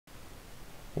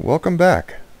Welcome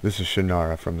back. This is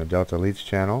Shannara from the Delta Elites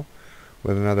channel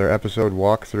with another episode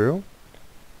walkthrough.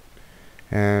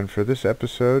 And for this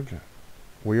episode,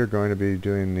 we are going to be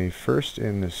doing the first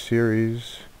in the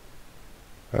series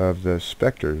of the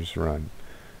Spectres run.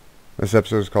 This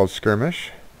episode is called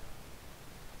Skirmish.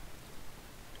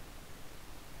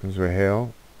 As we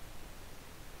hail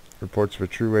reports of a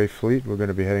True-Way fleet, we're going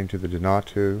to be heading to the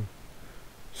Donatu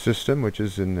system, which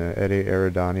is in the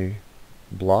Ep01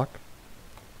 block.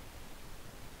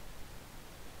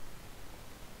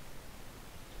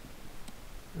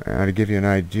 To give you an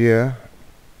idea,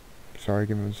 sorry,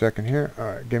 give me 1 second here.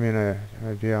 Alright, give me an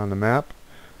idea on the map.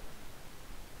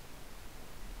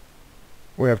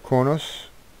 We have Kronos,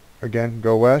 again,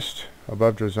 go west,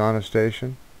 above Drazana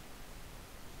Station,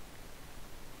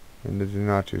 in the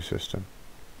Donatu system.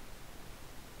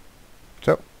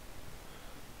 So,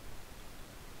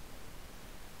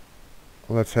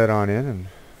 let's head on in and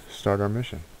start our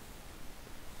mission.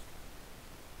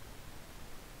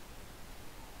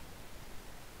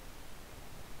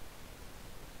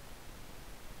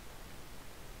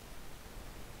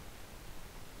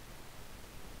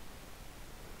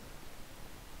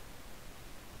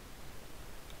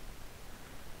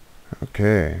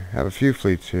 Okay, have a few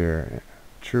fleets here.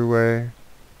 True-Way,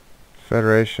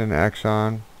 Federation,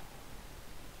 Axon.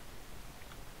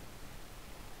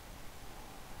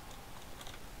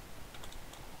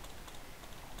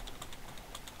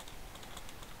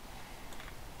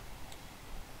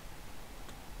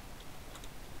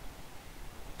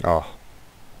 Oh,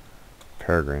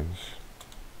 Peregrines.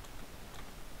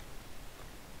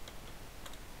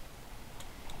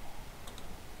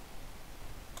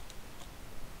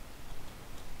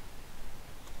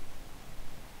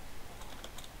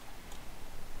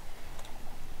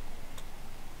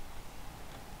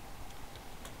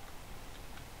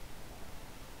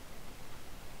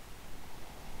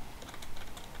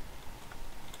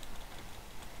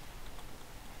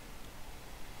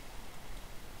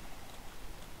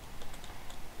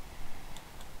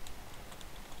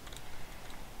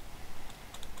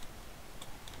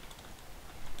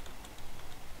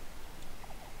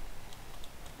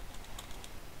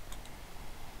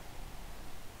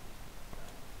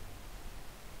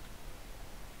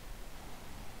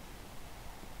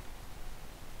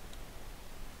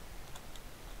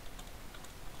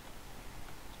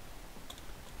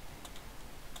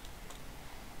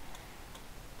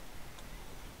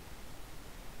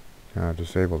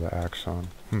 Disable the Axon.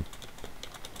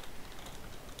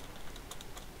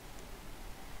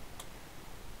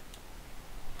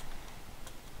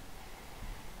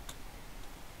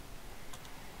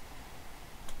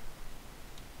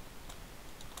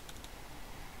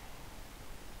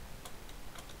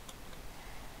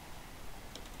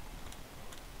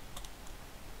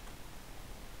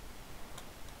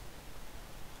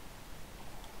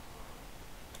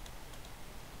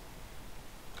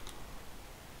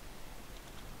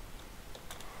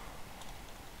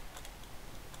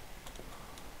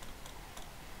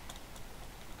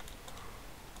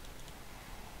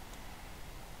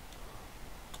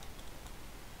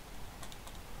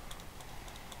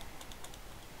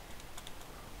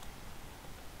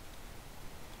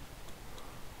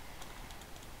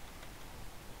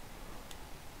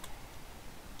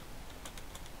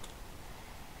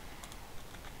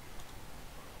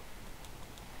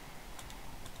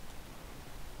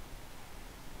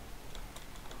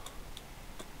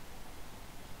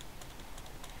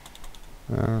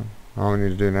 All we need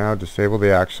to do now is disable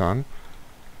the Axon.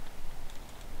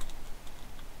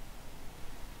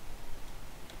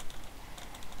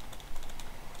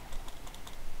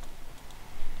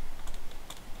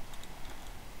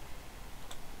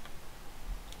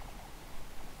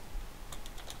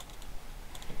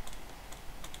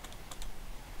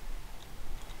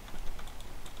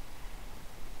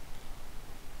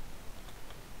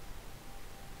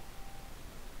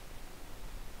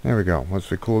 There we go. Once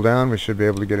we cool down, we should be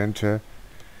able to get into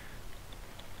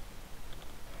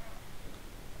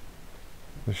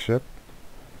the ship.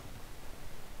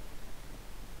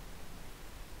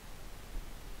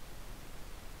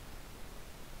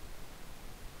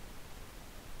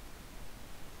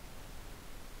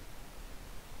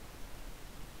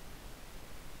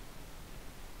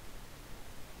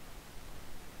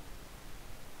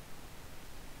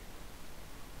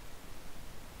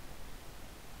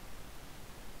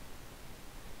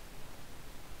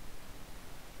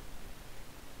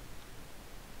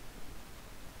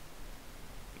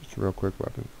 Just a real quick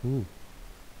weapon. Ooh.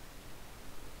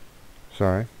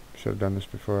 Sorry. Should have done this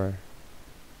before I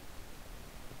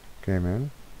came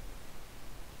in.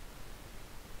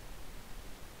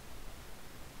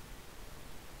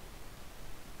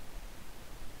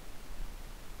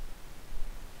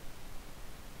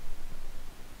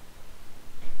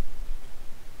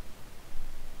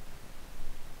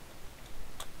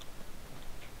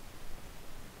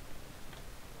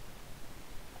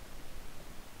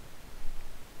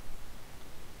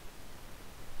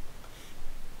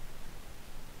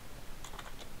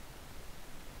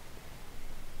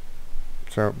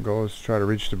 So goal is to try to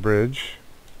reach the bridge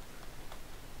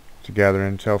to gather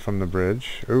intel from the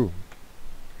bridge. Ooh.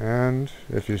 And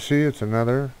if you see, it's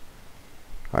another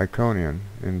Iconian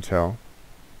intel.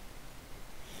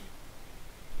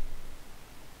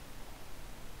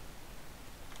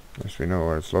 At least we know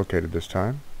where it's located this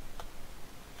time.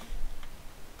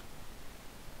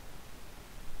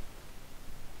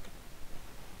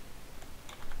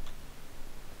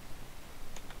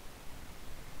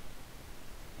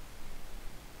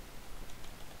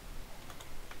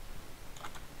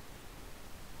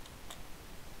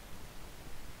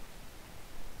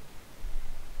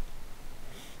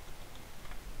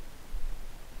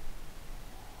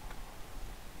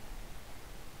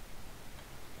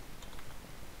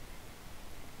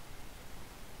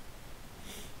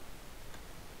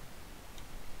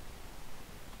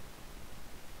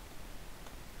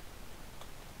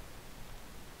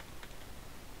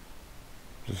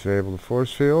 Disable the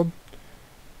force field.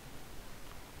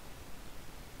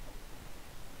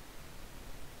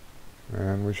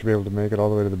 And we should be able to make it all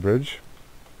the way to the bridge.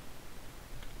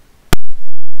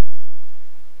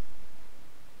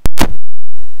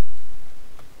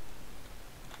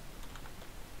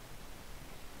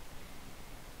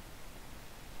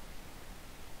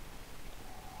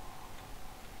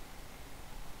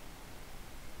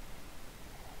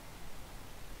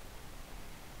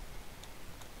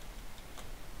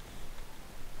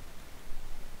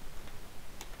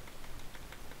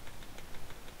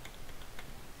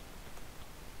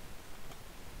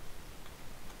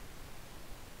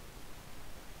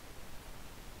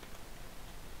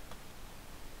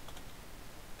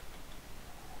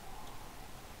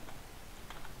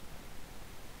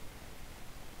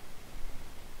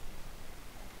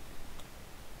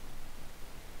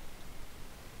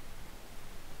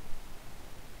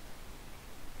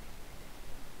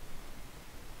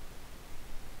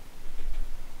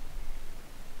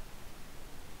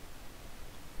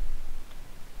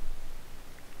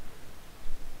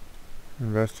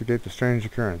 Investigate the strange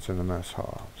occurrence in the mess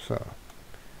hall. So,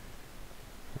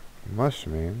 it must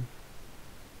mean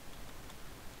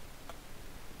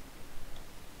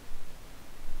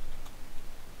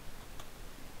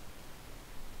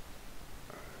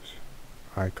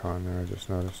icon there, I just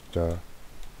noticed. And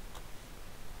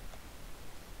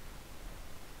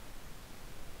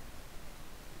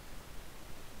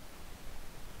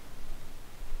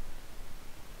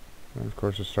of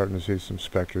course, we're starting to see some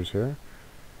specters here.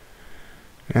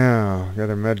 Now,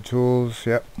 gather med tools.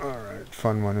 Yep. Alright,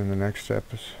 fun one in the next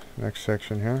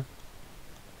section here.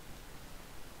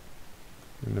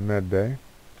 In the med bay.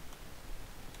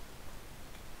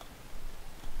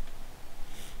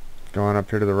 Go on up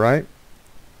here to the right.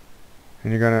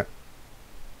 And you're going to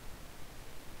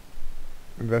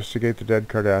investigate the dead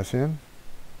Cardassian.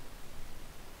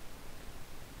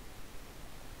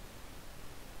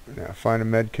 Now, find a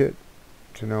med kit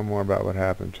to know more about what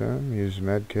happened to him. Use the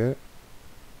med kit.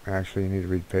 Actually, you need to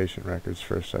read patient records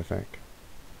first, I think.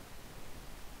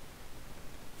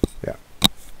 Yeah.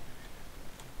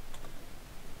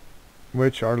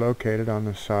 Which are located on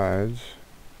the sides.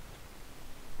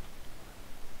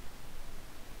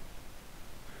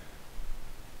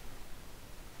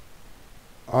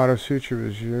 Auto suture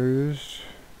was used.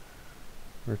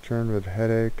 Returned with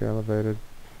headache, elevated.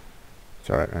 It's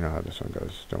alright, I know how this one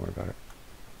goes. Don't worry about it.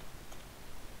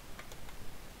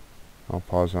 I'll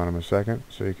pause on him a second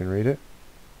so you can read it.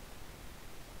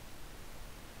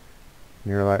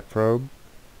 Near light probe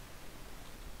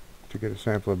to get a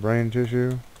sample of brain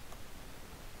tissue.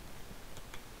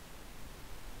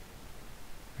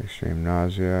 Extreme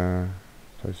nausea.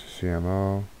 Place the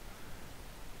CMO.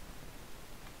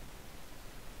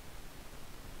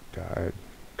 Died.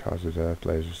 Cause of death.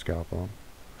 Laser scalpel.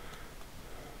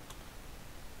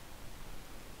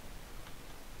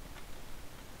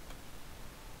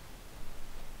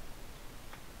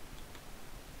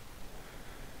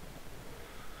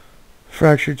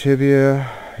 Fractured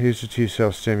tibia, used a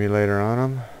T-cell stimulator on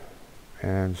him,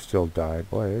 and still died.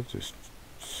 Boy, they just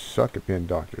suck at being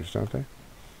doctors, don't they?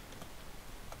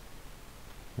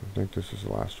 I think this is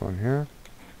the last one here.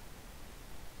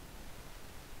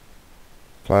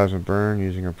 Plasma burn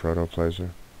using a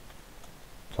protoplaser.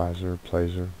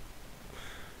 Plaser.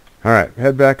 Alright,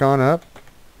 head back on up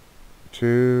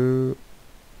to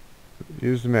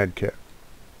use the med kit.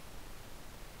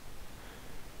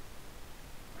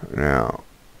 Now,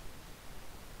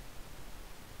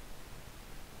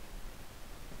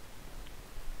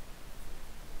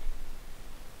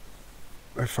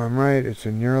 if I'm right, it's a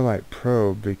Neuralite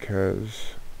probe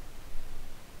because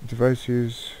device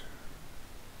use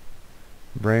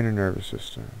brain and nervous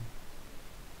system.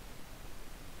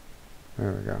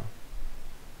 There we go.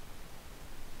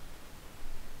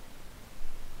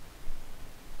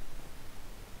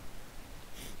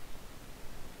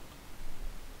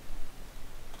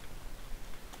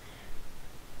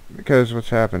 Because what's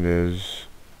happened is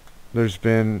there's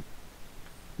been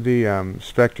the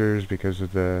Spectres, because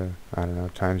of the, I don't know,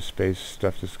 time-space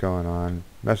stuff that's going on,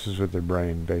 messes with their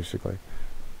brain, basically.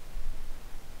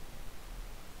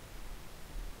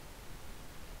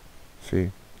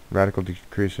 See, radical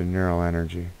decrease in neural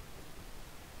energy,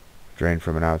 drained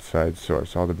from an outside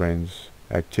source. All the brain's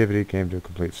activity came to a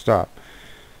complete stop.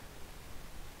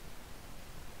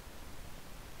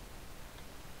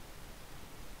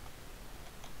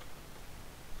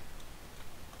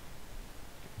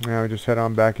 Now we just head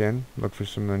on back in, look for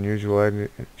some unusual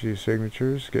energy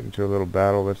signatures, get into a little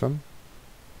battle with them.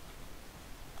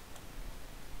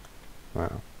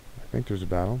 Wow, I think there's a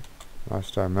battle.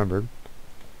 Last I remembered.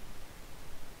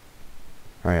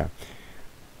 Oh yeah.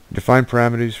 Define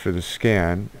parameters for the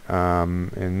scan.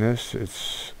 In this,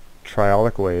 it's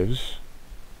triolic waves.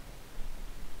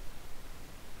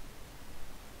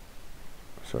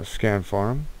 So scan for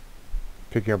them.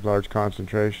 Picking up large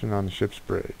concentration on the ship's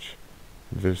bridge.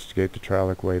 Investigate the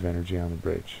triolic wave energy on the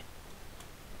bridge.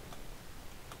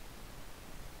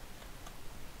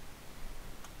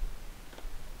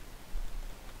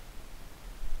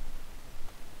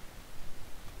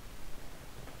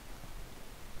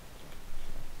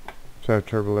 So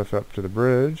turbo lift up to the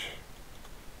bridge.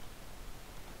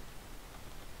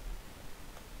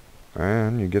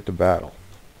 And you get the battle.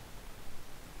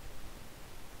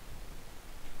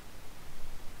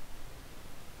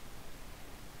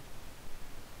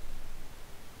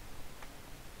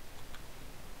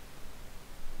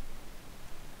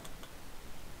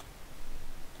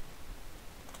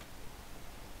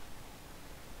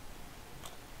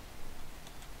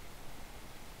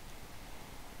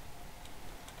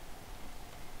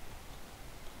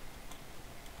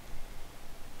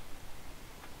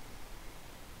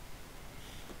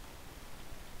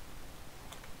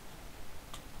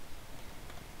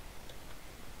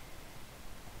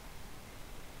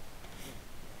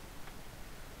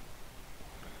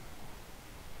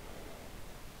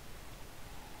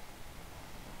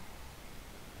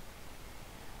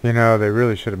 You know, they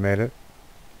really should have made it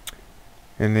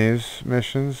in these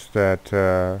missions that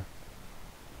kind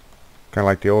of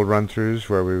like the old run-throughs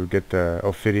where we would get the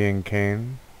Ophidian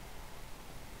cane.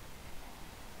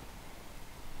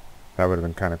 That would have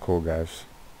been kind of cool, guys.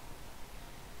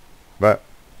 But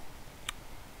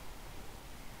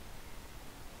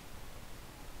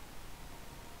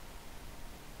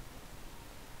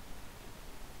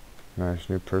nice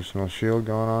new personal shield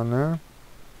going on there.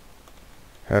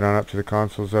 Head on up to the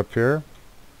consoles up here.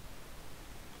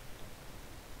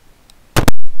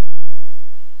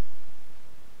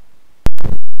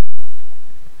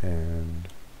 And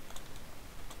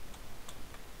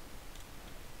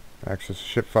access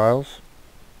ship files.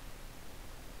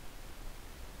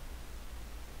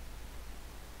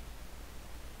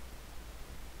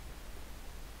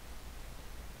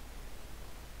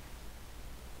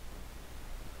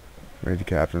 Read the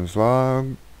captain's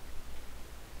log.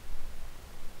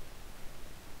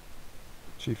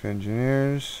 Chief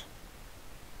engineers.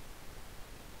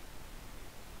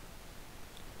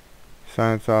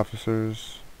 Science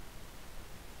officers.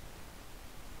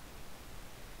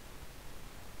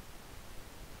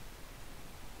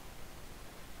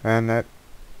 And that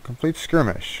completes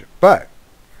Skirmish. But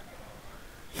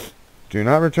do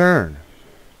not return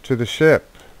to the ship.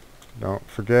 Don't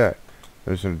forget,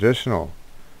 there's an additional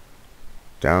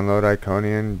download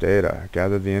Iconian data.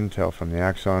 Gather the intel from the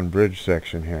Axon Bridge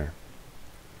section here.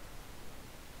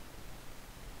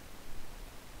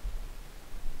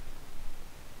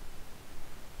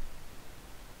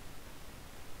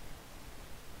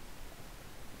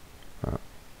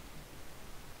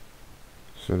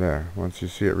 So there, once you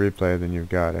see it replay, then you've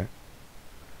got it.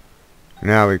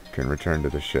 Now we can return to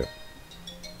the ship.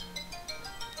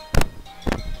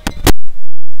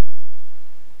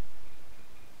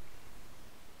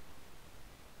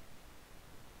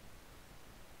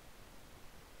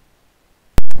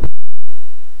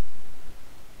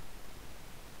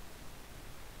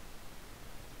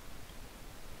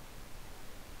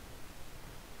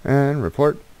 And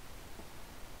report.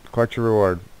 Collect your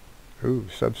reward. Ooh,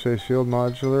 subspace field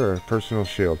modular or personal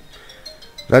shield.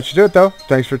 That should do it though.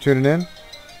 Thanks for tuning in.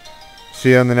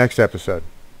 See you on the next episode.